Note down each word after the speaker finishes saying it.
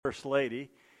First Lady,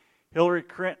 Hillary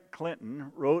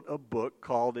Clinton, wrote a book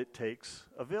called It Takes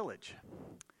a Village.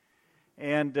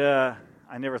 And I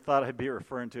never thought I'd be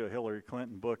referring to a Hillary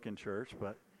Clinton book in church,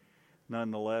 but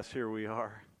nonetheless, here we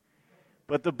are.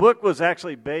 But the book was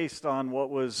actually based on what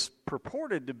was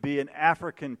purported to be an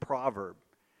African proverb.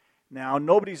 Now,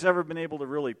 nobody's ever been able to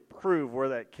really prove where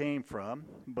that came from,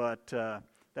 but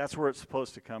that's where it's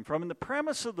supposed to come from. And the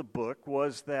premise of the book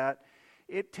was that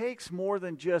it takes more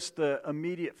than just the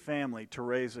immediate family to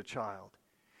raise a child.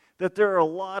 That there are a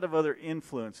lot of other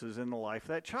influences in the life of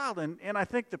that child. And I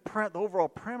think the overall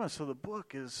premise of the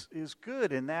book is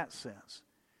good in that sense.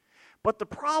 But the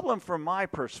problem from my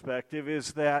perspective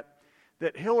is that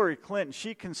Hillary Clinton,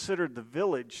 she considered the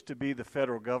village to be the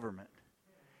federal government.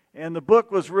 And the book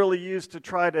was really used to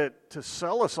try to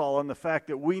sell us all on the fact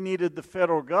that we needed the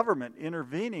federal government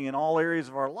intervening in all areas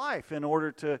of our life in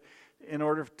order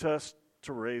for us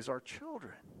to raise our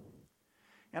children.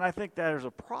 And I think there's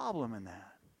a problem in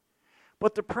that.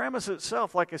 But the premise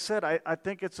itself, like I said, I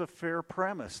think it's a fair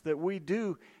premise that we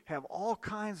do have all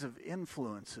kinds of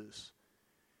influences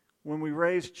when we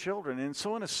raise children. And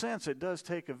so in a sense, it does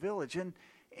take a village. And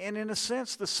in a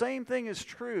sense, the same thing is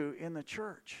true in the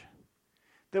church.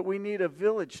 That we need a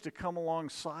village to come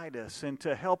alongside us and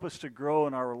to help us to grow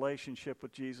in our relationship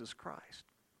with Jesus Christ.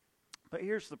 But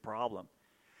here's the problem.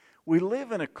 We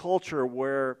live in a culture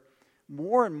where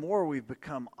more and more we've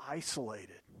become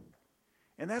isolated.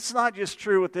 And that's not just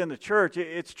true within the church.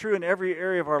 It's true in every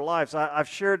area of our lives. I've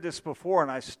shared this before, and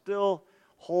I still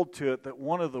hold to it, that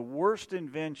one of the worst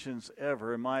inventions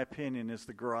ever, in my opinion, is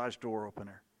the garage door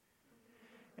opener.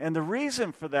 And the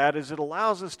reason for that is it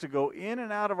allows us to go in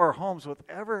and out of our homes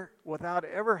without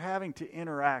ever having to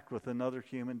interact with another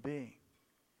human being.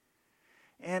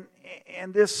 And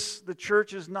the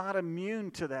church is not immune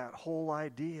to that whole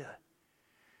idea.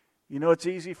 You know, it's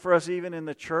easy for us even in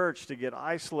the church to get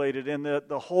isolated, and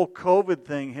the whole COVID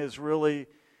thing has really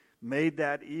made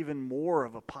that even more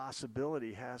of a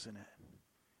possibility, hasn't it?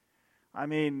 I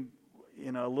mean,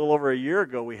 you know, a little over a year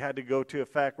ago, we had to go to a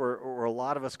fact where a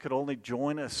lot of us could only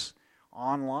join us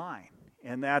online.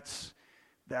 And that's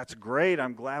great.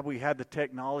 I'm glad we had the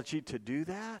technology to do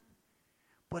that.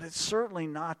 But it's certainly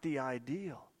not the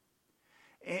ideal.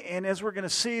 And as we're going to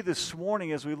see this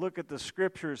morning as we look at the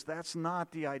Scriptures, that's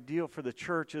not the ideal for the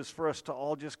church, is for us to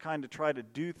all just kind of try to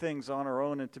do things on our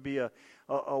own and to be a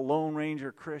Lone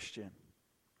Ranger Christian.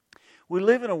 We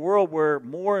live in a world where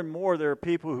more and more there are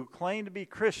people who claim to be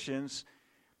Christians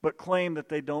but claim that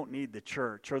they don't need the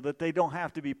church or that they don't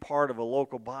have to be part of a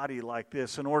local body like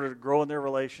this in order to grow in their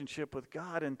relationship with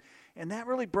God. And that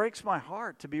really breaks my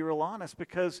heart, to be real honest,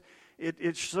 because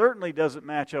it certainly doesn't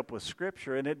match up with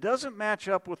Scripture, and it doesn't match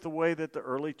up with the way that the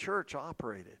early church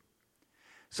operated.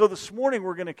 So this morning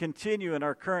we're going to continue in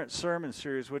our current sermon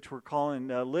series, which we're calling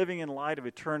Living in Light of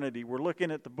Eternity. We're looking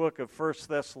at the book of 1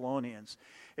 Thessalonians.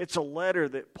 It's a letter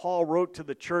that Paul wrote to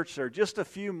the church there just a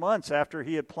few months after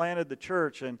he had planted the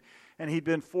church, and he'd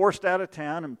been forced out of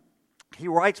town. And he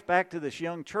writes back to this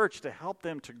young church to help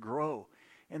them to grow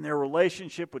in their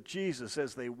relationship with Jesus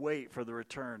as they wait for the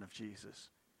return of Jesus.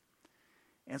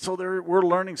 And so we're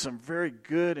learning some very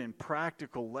good and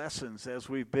practical lessons as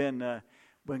we've been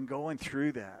going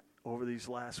through that over these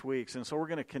last weeks. And so we're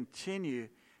going to continue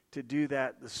to do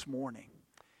that this morning.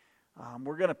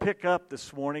 We're going to pick up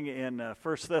this morning in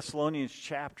 1 Thessalonians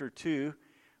chapter 2,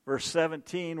 verse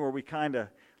 17, where we kind of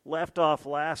left off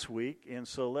last week. And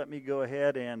so let me go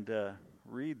ahead and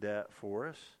read that for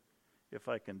us, if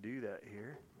I can do that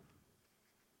here.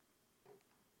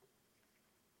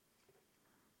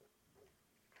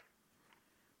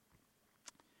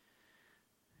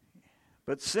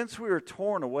 But since we were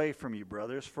torn away from you,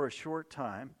 brothers, for a short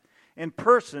time, in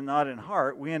person, not in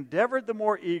heart, we endeavored the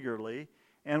more eagerly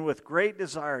and with great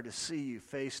desire to see you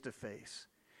face to face,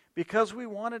 because we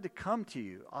wanted to come to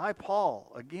you, I,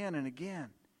 Paul, again and again.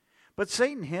 But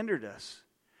Satan hindered us.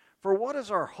 For what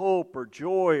is our hope or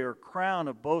joy or crown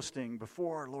of boasting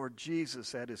before our Lord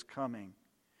Jesus at his coming?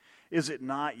 Is it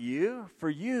not you? For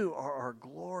you are our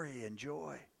glory and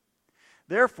joy.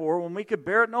 Therefore, when we could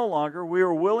bear it no longer, we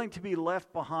were willing to be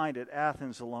left behind at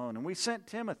Athens alone. And we sent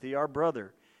Timothy, our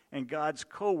brother, and God's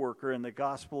co-worker in the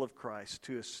gospel of Christ,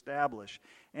 to establish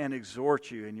and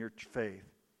exhort you in your faith,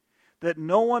 that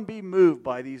no one be moved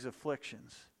by these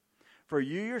afflictions. For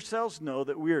you yourselves know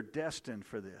that we are destined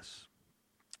for this.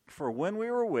 For when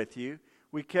we were with you,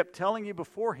 we kept telling you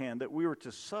beforehand that we were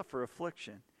to suffer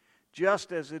affliction,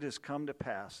 just as it has come to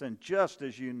pass, and just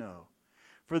as you know.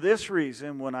 For this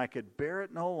reason, when I could bear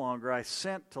it no longer, I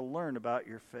sent to learn about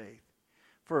your faith,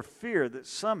 for fear that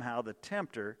somehow the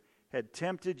tempter had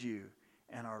tempted you,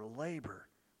 and our labor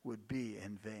would be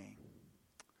in vain.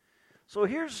 So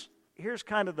here's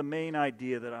kind of the main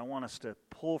idea that I want us to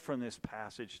pull from this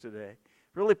passage today.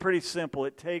 Really pretty simple.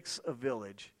 It takes a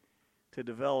village to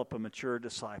develop a mature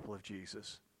disciple of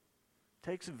Jesus. It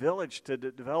takes a village to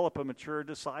develop a mature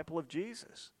disciple of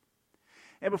Jesus.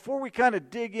 And before we kind of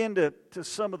dig into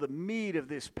some of the meat of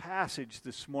this passage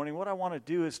this morning, what I want to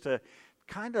do is to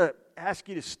kind of ask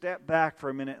you to step back for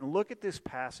a minute and look at this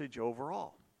passage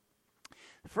overall.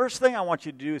 The first thing I want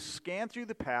you to do is scan through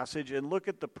the passage and look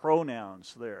at the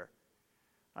pronouns there.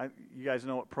 You guys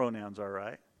know what pronouns are,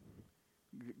 right?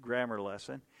 Grammar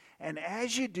lesson. And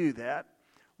as you do that,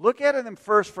 look at them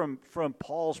first from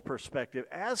Paul's perspective.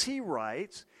 As he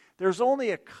writes, there's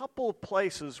only a couple of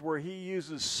places where he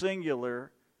uses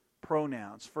singular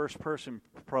pronouns, first-person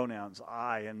pronouns,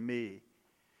 I and me.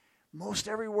 Most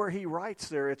everywhere he writes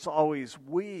there, it's always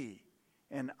we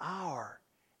and our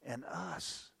and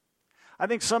us. I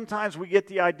think sometimes we get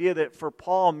the idea that for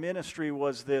Paul, ministry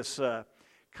was this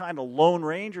kind of Lone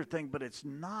Ranger thing, but it's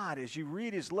not. As you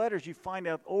read his letters, you find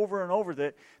out over and over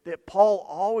that Paul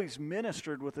always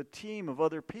ministered with a team of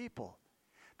other people.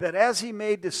 That as he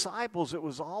made disciples, it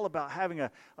was all about having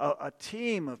a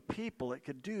team of people that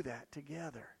could do that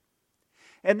together.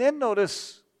 And then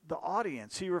notice the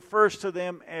audience. He refers to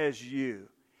them as you.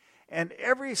 And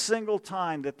every single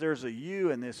time that there's a you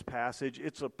in this passage,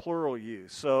 it's a plural you.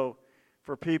 So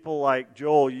for people like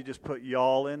Joel, you just put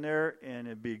y'all in there and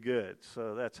it'd be good.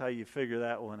 So that's how you figure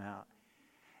that one out.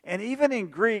 And even in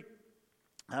Greek,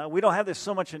 we don't have this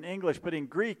so much in English, but in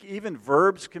Greek, even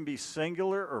verbs can be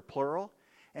singular or plural.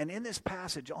 And in this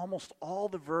passage, almost all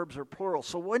the verbs are plural.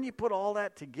 So when you put all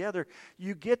that together,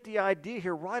 you get the idea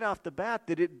here right off the bat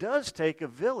that it does take a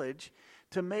village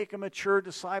to make a mature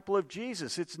disciple of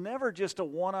Jesus. It's never just a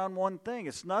one-on-one thing.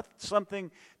 It's not something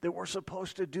that we're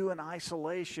supposed to do in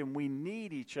isolation. We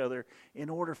need each other in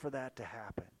order for that to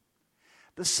happen.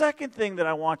 The second thing that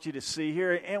I want you to see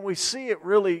here, and we see it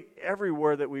really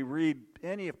everywhere that we read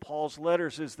any of Paul's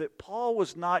letters, is that Paul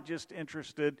was not just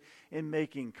interested in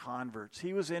making converts.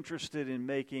 He was interested in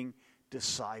making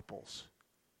disciples.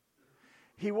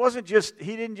 He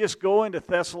didn't just go into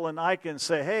Thessalonica and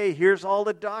say, hey, here's all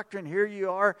the doctrine, here you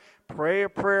are, pray a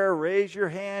prayer, raise your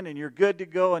hand, and you're good to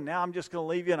go, and now I'm just going to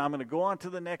leave you, and I'm going to go on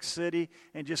to the next city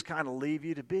and just kind of leave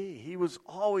you to be. He was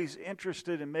always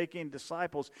interested in making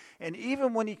disciples, and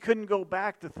even when he couldn't go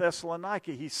back to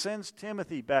Thessalonica, he sends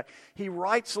Timothy back. He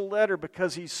writes a letter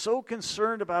because he's so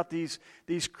concerned about these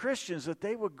Christians that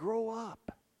they would grow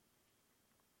up.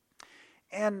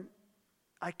 And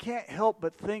I can't help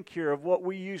but think here of what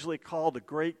we usually call the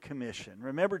Great Commission.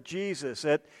 Remember Jesus,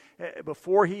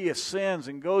 before he ascends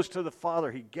and goes to the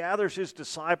Father, he gathers his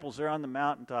disciples there on the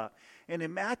mountaintop. And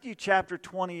in Matthew chapter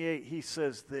 28, he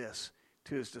says this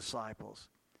to his disciples.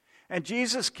 And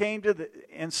Jesus came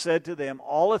and said to them,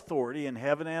 all authority in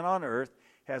heaven and on earth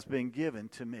has been given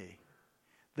to me.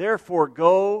 Therefore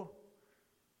go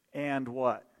and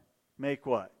what? Make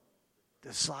what?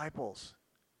 Disciples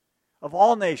of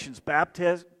all nations,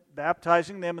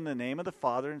 baptizing them in the name of the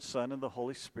Father and Son and the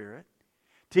Holy Spirit,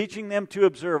 teaching them to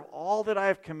observe all that I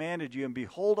have commanded you, and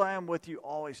behold, I am with you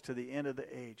always to the end of the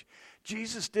age.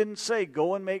 Jesus didn't say,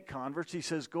 go and make converts. He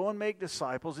says, go and make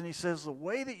disciples. And he says, the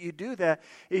way that you do that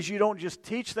is you don't just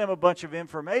teach them a bunch of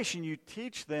information. You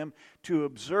teach them to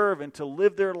observe and to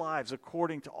live their lives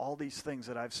according to all these things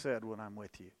that I've said when I'm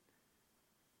with you.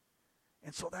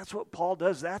 And so that's what Paul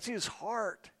does. That's his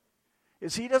heart.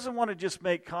 Is he doesn't want to just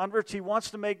make converts. He wants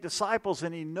to make disciples,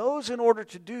 and he knows in order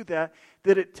to do that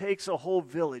it takes a whole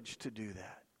village to do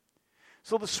that.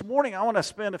 So this morning I want to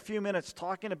spend a few minutes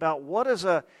talking about what does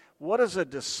a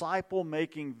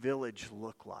disciple-making village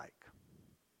look like.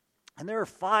 And there are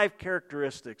 5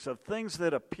 characteristics of things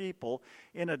that a people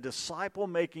in a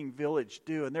disciple-making village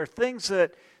do. And they're things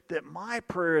that my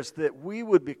prayer is that we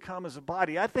would become as a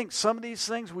body. I think some of these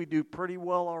things we do pretty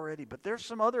well already, but there's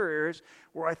some other areas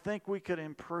where I think we could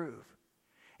improve.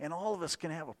 And all of us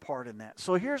can have a part in that.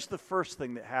 So here's the first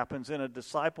thing that happens in a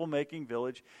disciple-making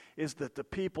village is that the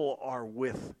people are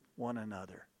with one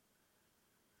another.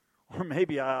 Or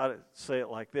maybe I ought to say it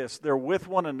like this. They're with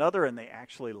one another and they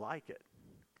actually like it.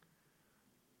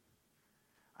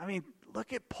 I mean,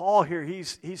 look at Paul here.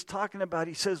 He's talking about,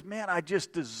 he says, man, I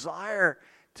just desire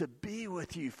to be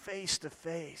with you face to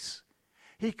face.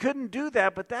 He couldn't do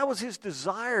that, but that was his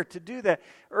desire to do that.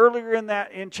 Earlier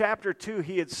in chapter 2,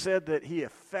 he had said that he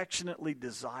affectionately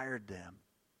desired them.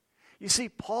 You see,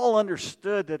 Paul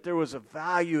understood that there was a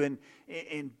value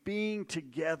in being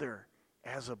together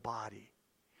as a body.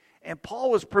 And Paul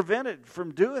was prevented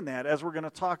from doing that, as we're going to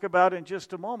talk about in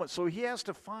just a moment. So he has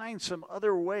to find some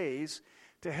other ways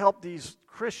to help these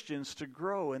Christians to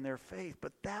grow in their faith.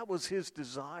 But that was his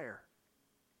desire.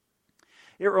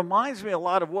 It reminds me a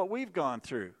lot of what we've gone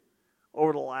through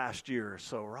over the last year or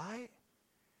so, right?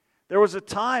 There was a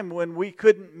time when we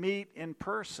couldn't meet in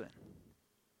person.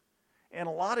 And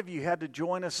a lot of you had to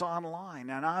join us online.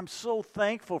 And I'm so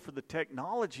thankful for the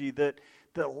technology that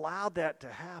allowed that to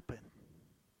happen.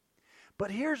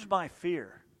 But here's my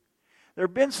fear. There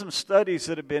have been some studies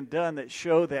that have been done that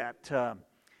show that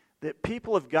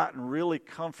people have gotten really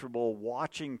comfortable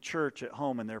watching church at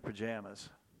home in their pajamas.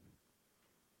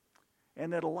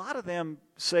 And that a lot of them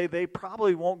say they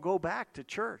probably won't go back to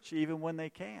church even when they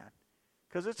can.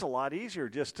 Because it's a lot easier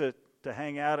just to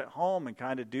hang out at home and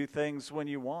kind of do things when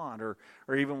you want or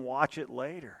even watch it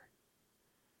later.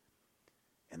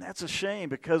 And that's a shame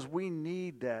because we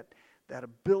need that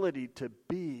ability to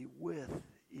be with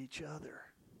each other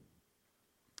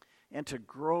and to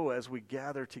grow as we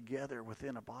gather together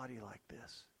within a body like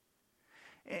this.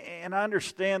 And I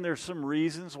understand there's some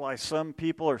reasons why some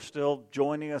people are still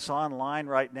joining us online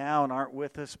right now and aren't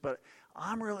with us, but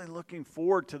I'm really looking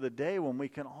forward to the day when we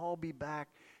can all be back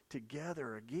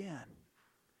together again.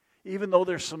 Even though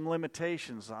there's some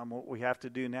limitations on what we have to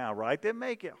do now, right? They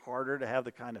make it harder to have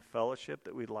the kind of fellowship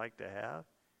that we'd like to have.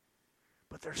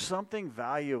 But there's something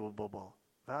valuable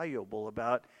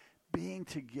about being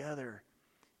together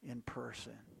in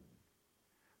person.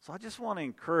 So I just want to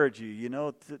encourage you,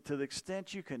 to the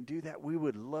extent you can do that, we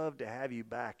would love to have you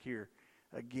back here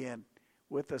again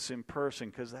with us in person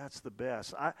because that's the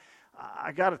best.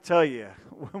 I got to tell you,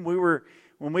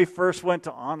 when we first went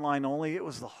to online only, it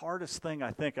was the hardest thing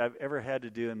I think I've ever had to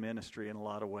do in ministry in a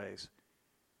lot of ways.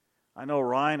 I know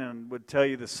Ryan would tell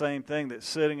you the same thing, that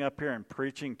sitting up here and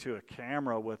preaching to a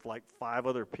camera with like 5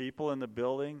 other people in the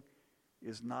building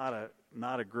is not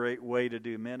a great way to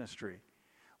do ministry.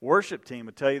 Worship team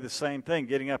would tell you the same thing.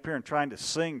 Getting up here and trying to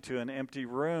sing to an empty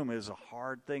room is a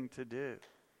hard thing to do.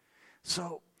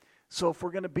 So if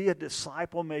we're going to be a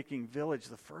disciple-making village,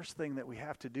 the first thing that we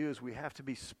have to do is we have to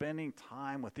be spending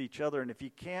time with each other. And if you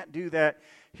can't do that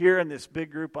here in this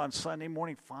big group on Sunday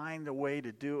morning, find a way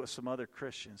to do it with some other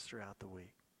Christians throughout the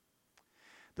week.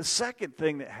 The second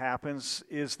thing that happens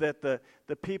is that the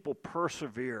people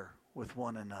persevere with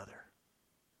one another.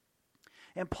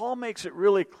 And Paul makes it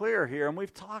really clear here, and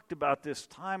we've talked about this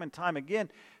time and time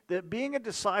again, that being a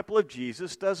disciple of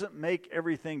Jesus doesn't make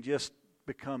everything just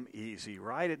become easy,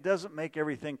 right? It doesn't make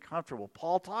everything comfortable.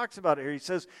 Paul talks about it here. He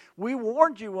says, we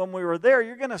warned you when we were there,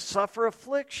 you're going to suffer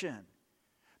affliction.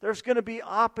 There's going to be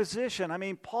opposition. I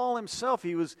mean, Paul himself,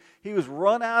 he was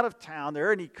run out of town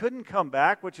there, and he couldn't come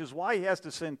back, which is why he has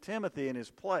to send Timothy in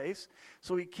his place.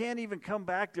 So he can't even come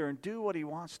back there and do what he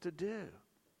wants to do.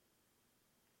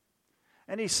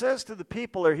 And he says to the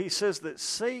people there, he says that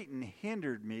Satan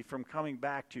hindered me from coming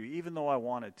back to you, even though I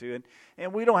wanted to.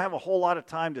 And we don't have a whole lot of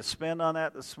time to spend on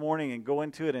that this morning and go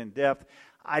into it in depth.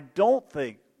 I don't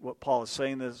think what Paul is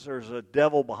saying is there's a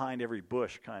devil behind every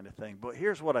bush kind of thing. But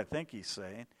here's what I think he's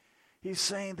saying. He's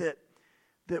saying that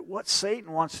what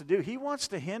Satan wants to do, he wants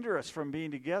to hinder us from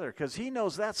being together because he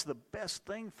knows that's the best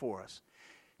thing for us.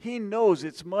 He knows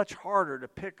it's much harder to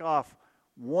pick off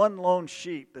one lone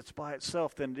sheep that's by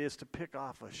itself than it is to pick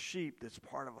off a sheep that's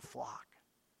part of a flock.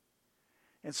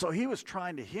 And so he was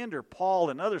trying to hinder Paul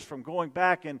and others from going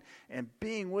back and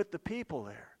being with the people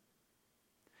there.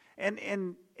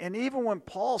 And even when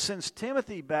Paul sends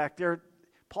Timothy back there,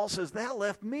 Paul says, that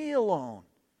left me alone.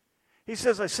 He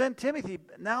says, I sent Timothy,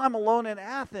 now I'm alone in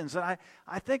Athens. And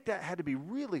I think that had to be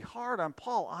really hard on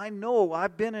Paul. I know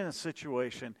I've been in a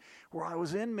situation where I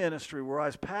was in ministry, where I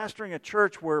was pastoring a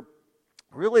church where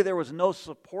really there was no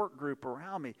support group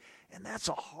around me. And that's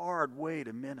a hard way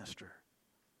to minister.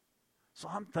 So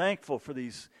I'm thankful for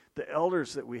the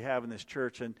elders that we have in this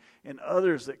church and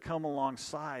others that come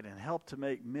alongside and help to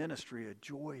make ministry a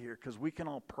joy here because we can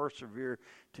all persevere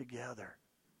together.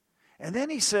 And then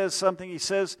he says something. He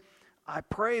says, I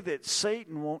pray that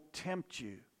Satan won't tempt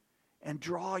you and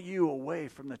draw you away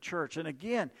from the church. And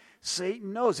again,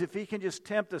 Satan knows if he can just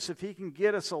tempt us, if he can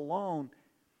get us alone,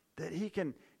 that he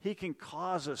can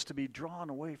cause us to be drawn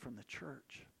away from the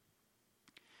church.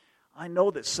 I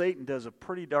know that Satan does a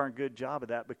pretty darn good job of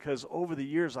that because over the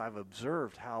years I've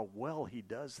observed how well he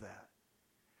does that.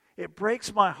 It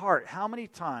breaks my heart how many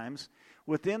times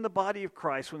within the body of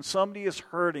Christ, when somebody is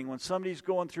hurting, when somebody's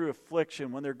going through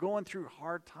affliction, when they're going through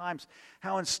hard times,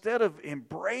 how instead of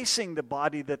embracing the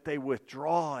body that they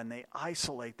withdraw and they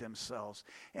isolate themselves.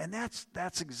 And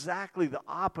that's exactly the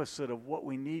opposite of what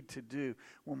we need to do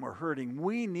when we're hurting.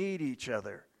 We need each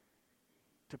other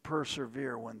to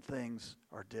persevere when things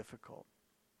are difficult.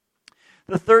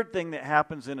 The third thing that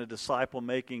happens in a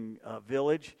disciple-making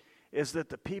village is that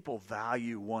the people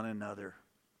value one another.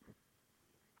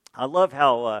 I love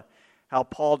how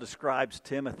Paul describes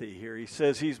Timothy here. He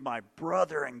says he's my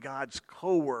brother and God's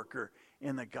co-worker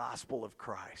in the gospel of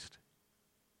Christ.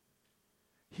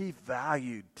 He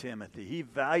valued Timothy. He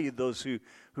valued those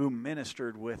who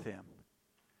ministered with him.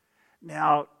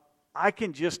 Now, I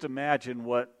can just imagine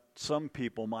what some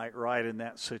people might write in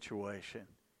that situation.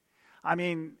 I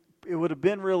mean, it would have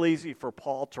been real easy for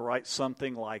Paul to write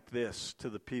something like this to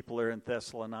the people there in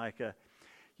Thessalonica.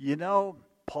 You know,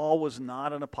 Paul was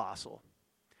not an apostle.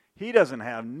 He doesn't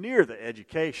have near the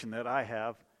education that I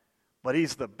have, but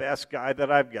he's the best guy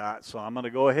that I've got, so I'm going to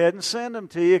go ahead and send him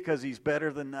to you because he's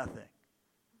better than nothing.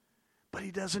 But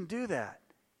he doesn't do that.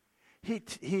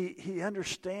 He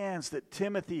understands that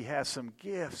Timothy has some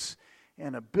gifts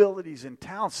and abilities and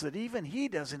talents that even he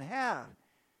doesn't have.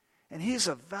 And he's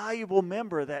a valuable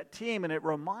member of that team, and it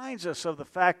reminds us of the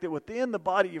fact that within the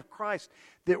body of Christ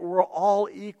that we're all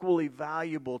equally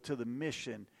valuable to the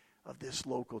mission of this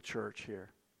local church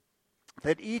here.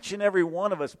 That each and every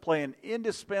one of us play an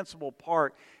indispensable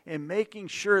part in making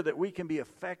sure that we can be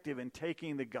effective in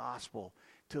taking the gospel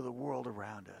to the world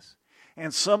around us.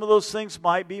 And some of those things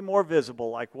might be more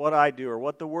visible, like what I do or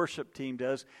what the worship team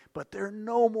does, but they're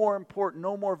no more important,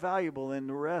 no more valuable than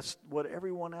the rest, what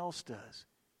everyone else does.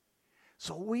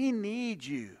 So we need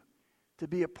you to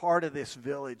be a part of this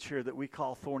village here that we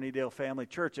call Thornydale Family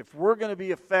Church if we're going to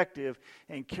be effective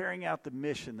in carrying out the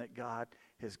mission that God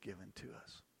has given to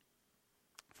us.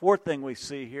 Fourth thing we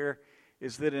see here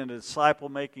is that in a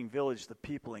disciple-making village, the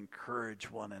people encourage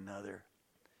one another.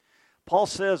 Paul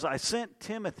says, I sent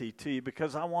Timothy to you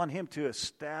because I want him to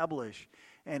establish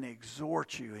and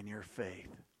exhort you in your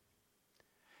faith.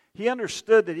 He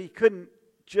understood that he couldn't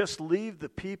just leave the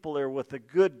people there with a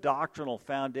good doctrinal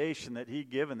foundation that he'd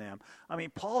given them. I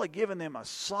mean, Paul had given them a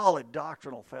solid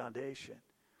doctrinal foundation.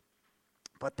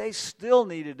 But they still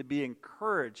needed to be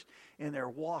encouraged in their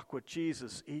walk with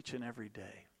Jesus each and every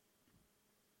day.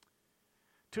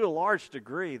 To a large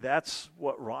degree, that's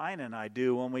what Ryan and I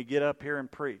do when we get up here and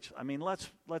preach. I mean, let's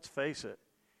face it.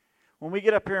 When we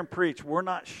get up here and preach, we're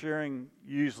not sharing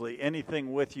usually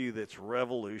anything with you that's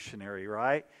revolutionary,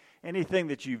 right? Anything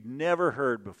that you've never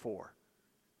heard before.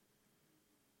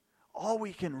 All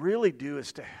we can really do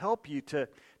is to help you to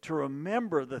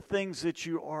remember the things that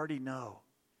you already know.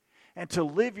 And to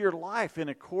live your life in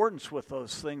accordance with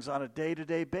those things on a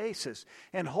day-to-day basis.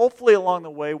 And hopefully along the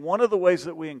way, one of the ways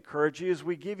that we encourage you is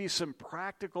we give you some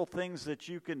practical things that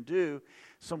you can do,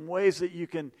 some ways that you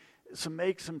can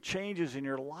make some changes in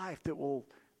your life that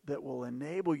will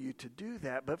enable you to do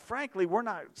that. But frankly, we're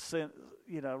not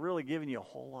really giving you a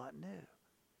whole lot new.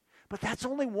 But that's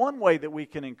only one way that we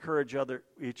can encourage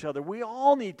each other. We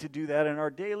all need to do that in our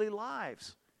daily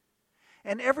lives.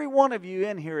 And every one of you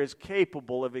in here is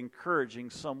capable of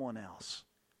encouraging someone else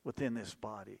within this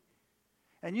body.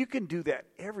 And you can do that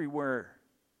everywhere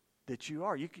that you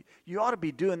are. You ought to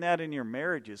be doing that in your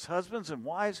marriages. Husbands and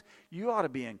wives, you ought to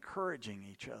be encouraging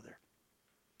each other.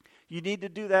 You need to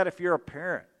do that if you're a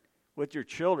parent with your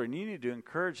children. You need to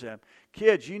encourage them.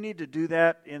 Kids, you need to do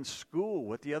that in school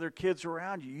with the other kids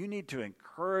around you. You need to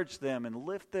encourage them and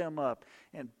lift them up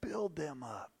and build them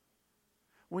up.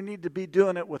 We need to be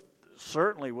doing it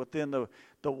certainly within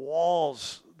the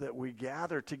walls that we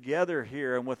gather together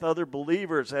here and with other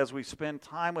believers as we spend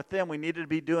time with them. We need to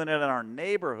be doing it in our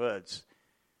neighborhoods,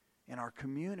 in our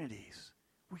communities.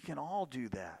 We can all do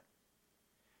that.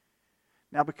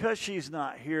 Now, because she's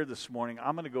not here this morning,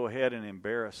 I'm going to go ahead and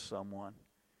embarrass someone.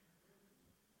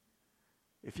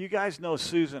 If you guys know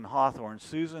Susan Hawthorne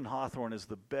is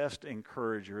the best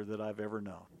encourager that I've ever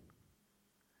known.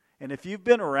 And if you've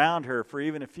been around her for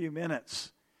even a few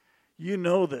minutes, you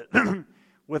know that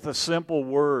with a simple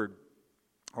word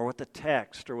or with a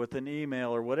text or with an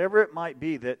email or whatever it might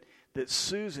be, that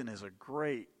Susan is a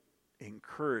great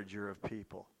encourager of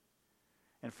people.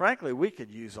 And frankly, we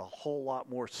could use a whole lot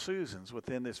more Susans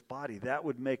within this body. That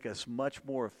would make us much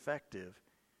more effective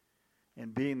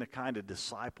in being the kind of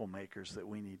disciple makers that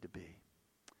we need to be.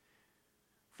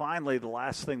 Finally, the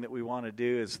last thing that we want to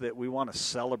do is that we want to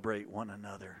celebrate one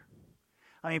another.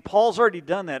 I mean, Paul's already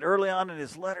done that. Early on in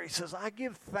his letter, he says, I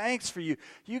give thanks for you.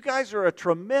 You guys are a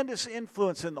tremendous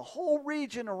influence in the whole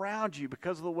region around you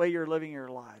because of the way you're living your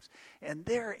lives. And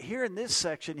here in this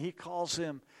section, he calls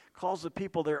the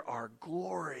people there our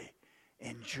glory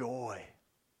and joy.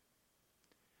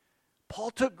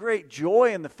 Paul took great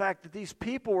joy in the fact that these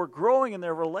people were growing in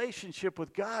their relationship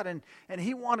with God, and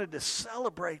he wanted to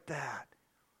celebrate that.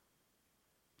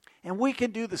 And we can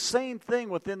do the same thing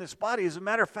within this body. As a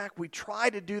matter of fact, we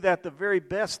try to do that the very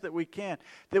best that we can.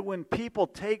 That when people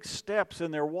take steps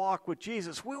in their walk with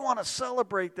Jesus, we want to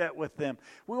celebrate that with them.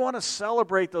 We want to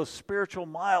celebrate those spiritual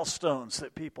milestones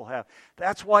that people have.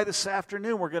 That's why this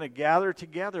afternoon we're going to gather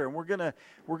together, and we're going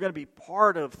to be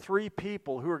part of 3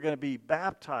 people who are going to be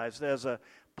baptized as a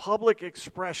public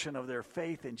expression of their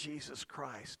faith in Jesus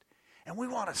Christ. And we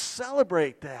want to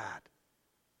celebrate that.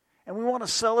 And we want to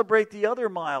celebrate the other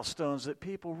milestones that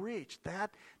people reach.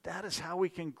 That is how we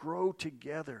can grow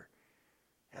together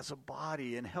as a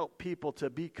body and help people to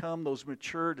become those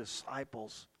mature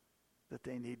disciples that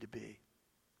they need to be.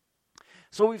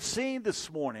 So we've seen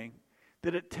this morning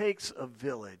that it takes a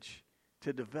village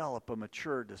to develop a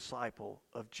mature disciple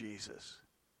of Jesus.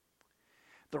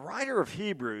 The writer of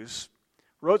Hebrews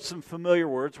wrote some familiar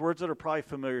words that are probably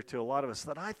familiar to a lot of us,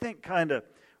 that I think kind of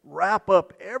wrap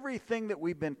up everything that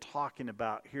we've been talking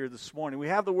about here this morning. We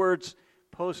have the words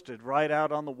posted right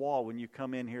out on the wall when you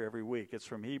come in here every week. It's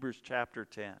from Hebrews chapter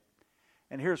 10.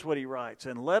 And here's what he writes.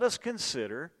 And let us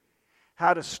consider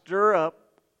how to stir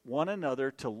up one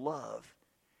another to love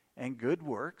and good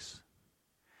works,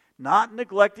 not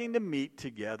neglecting to meet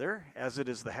together, as it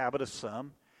is the habit of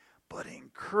some, but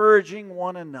encouraging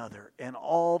one another, and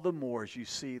all the more as you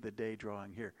see the day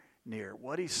drawing here near.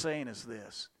 What he's saying is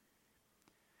this.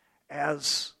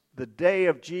 As the day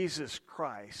of Jesus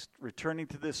Christ returning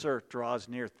to this earth draws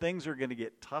near, things are going to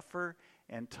get tougher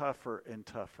and tougher and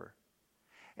tougher.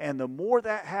 And the more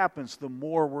that happens, the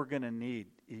more we're going to need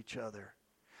each other.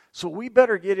 So we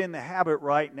better get in the habit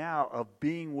right now of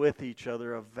being with each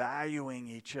other, of valuing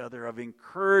each other, of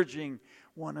encouraging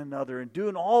one another, and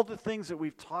doing all the things that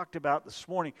we've talked about this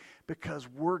morning, because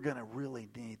we're going to really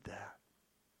need that.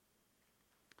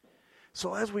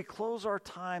 So as we close our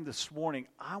time this morning,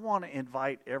 I want to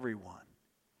invite everyone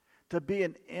to be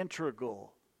an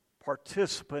integral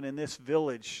participant in this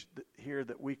village here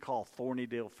that we call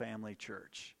Thornydale Family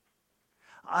Church.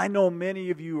 I know many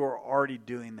of you are already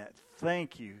doing that.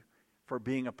 Thank you for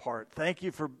being a part. Thank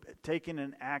you for taking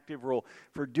an active role,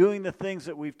 for doing the things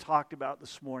that we've talked about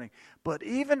this morning. But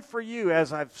even for you,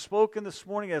 as I've spoken this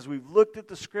morning, as we've looked at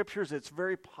the Scriptures, it's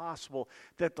very possible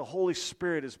that the Holy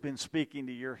Spirit has been speaking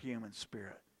to your human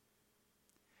spirit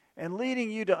and leading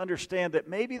you to understand that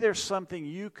maybe there's something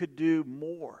you could do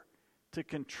more to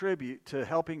contribute to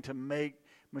helping to make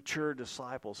mature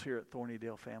disciples here at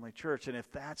Thornydale Family Church. And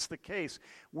if that's the case,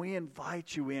 we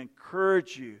invite you, we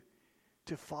encourage you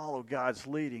to follow God's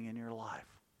leading in your life.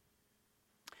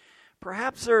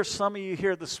 Perhaps there are some of you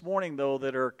here this morning, though,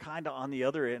 that are kind of on the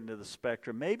other end of the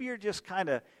spectrum. Maybe you're just kind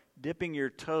of dipping your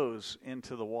toes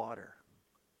into the water.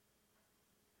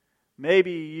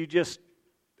 Maybe you just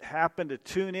happen to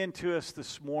tune into us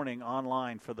this morning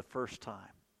online for the first time.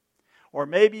 Or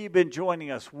maybe you've been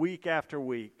joining us week after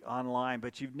week online,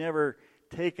 but you've never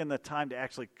taken the time to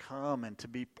actually come and to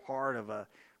be part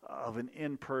of an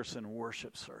in-person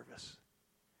worship service.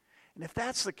 And if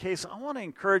that's the case, I want to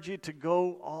encourage you to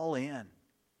go all in.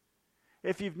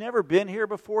 If you've never been here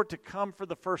before, to come for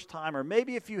the first time, or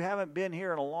maybe if you haven't been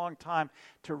here in a long time,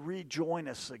 to rejoin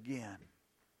us again.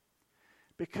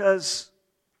 Because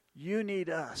you need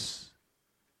us,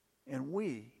 and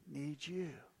we need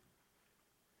you.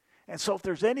 And so if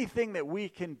there's anything that we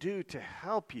can do to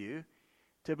help you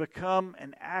to become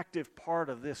an active part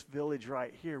of this village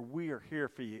right here, we are here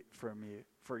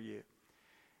for you.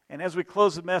 And as we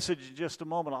close the message in just a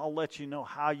moment, I'll let you know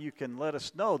how you can let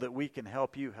us know that we can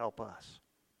help you help us.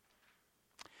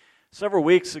 Several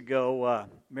weeks ago,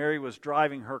 Mary was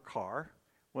driving her car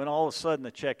when all of a sudden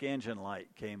the check engine light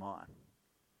came on.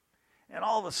 And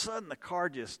all of a sudden the car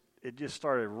just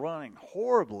started running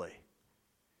horribly.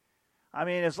 I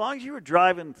mean, as long as you were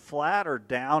driving flat or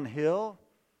downhill,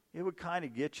 it would kind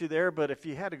of get you there. But if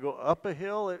you had to go up a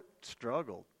hill, it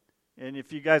struggled. And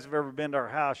if you guys have ever been to our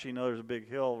house, you know there's a big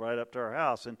hill right up to our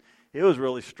house. And it was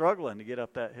really struggling to get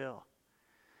up that hill.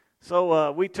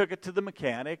 So we took it to the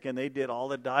mechanic, and they did all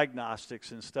the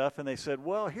diagnostics and stuff. And they said,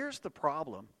 well, here's the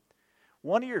problem.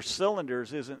 One of your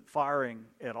cylinders isn't firing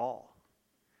at all.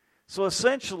 So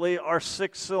essentially, our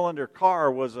 6-cylinder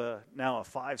car was now a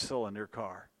 5-cylinder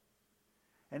car.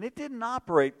 And it didn't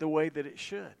operate the way that it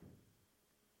should.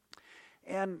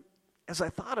 And as I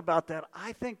thought about that,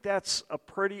 I think that's a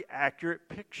pretty accurate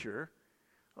picture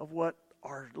of what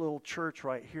our little church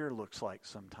right here looks like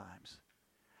sometimes.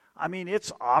 I mean,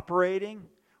 it's operating.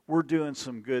 We're doing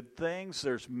some good things.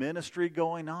 There's ministry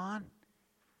going on.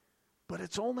 But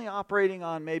it's only operating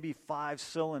on maybe 5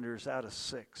 cylinders out of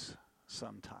 6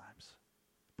 sometimes.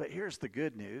 But here's the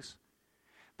good news.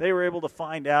 They were able to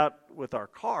find out with our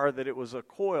car that it was a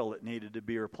coil that needed to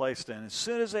be replaced. And as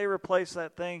soon as they replaced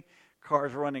that thing,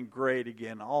 car's running great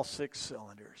again, all 6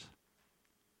 cylinders.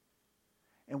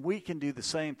 And we can do the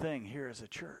same thing here as a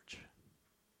church.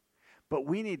 But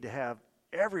we need to have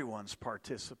everyone's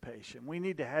participation. We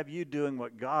need to have you doing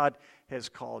what God has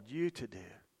called you to do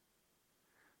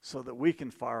so that we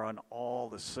can fire on all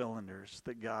the cylinders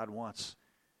that God wants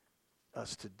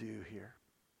us to do here.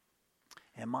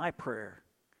 And my prayer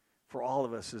for all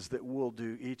of us is that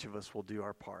each of us will do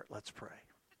our part. Let's pray.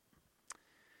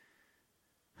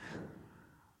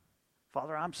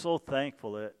 Father, I'm so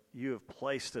thankful that you have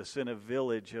placed us in a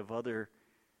village of other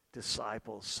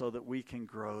disciples so that we can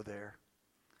grow there.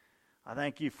 I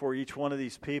thank you for each one of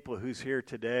these people who's here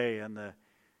today and the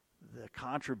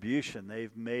contribution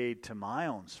they've made to my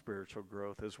own spiritual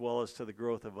growth as well as to the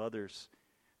growth of others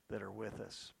that are with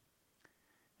us.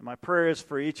 And my prayer is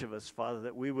for each of us, Father,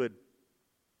 that we would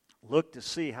look to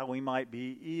see how we might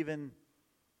be even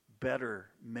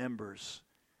better members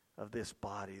of this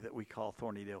body that we call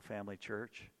Thornydale Family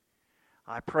Church.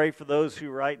 I pray for those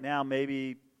who right now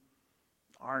maybe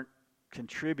aren't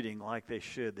contributing like they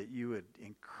should, that you would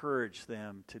encourage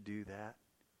them to do that.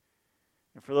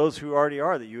 And for those who already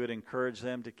are, that you would encourage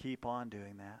them to keep on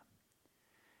doing that.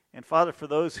 And Father, for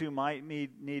those who might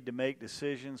need to make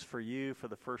decisions for you for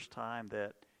the first time,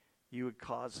 that you would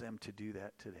cause them to do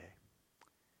that today.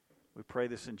 We pray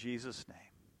this in Jesus' name.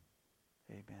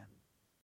 Amen.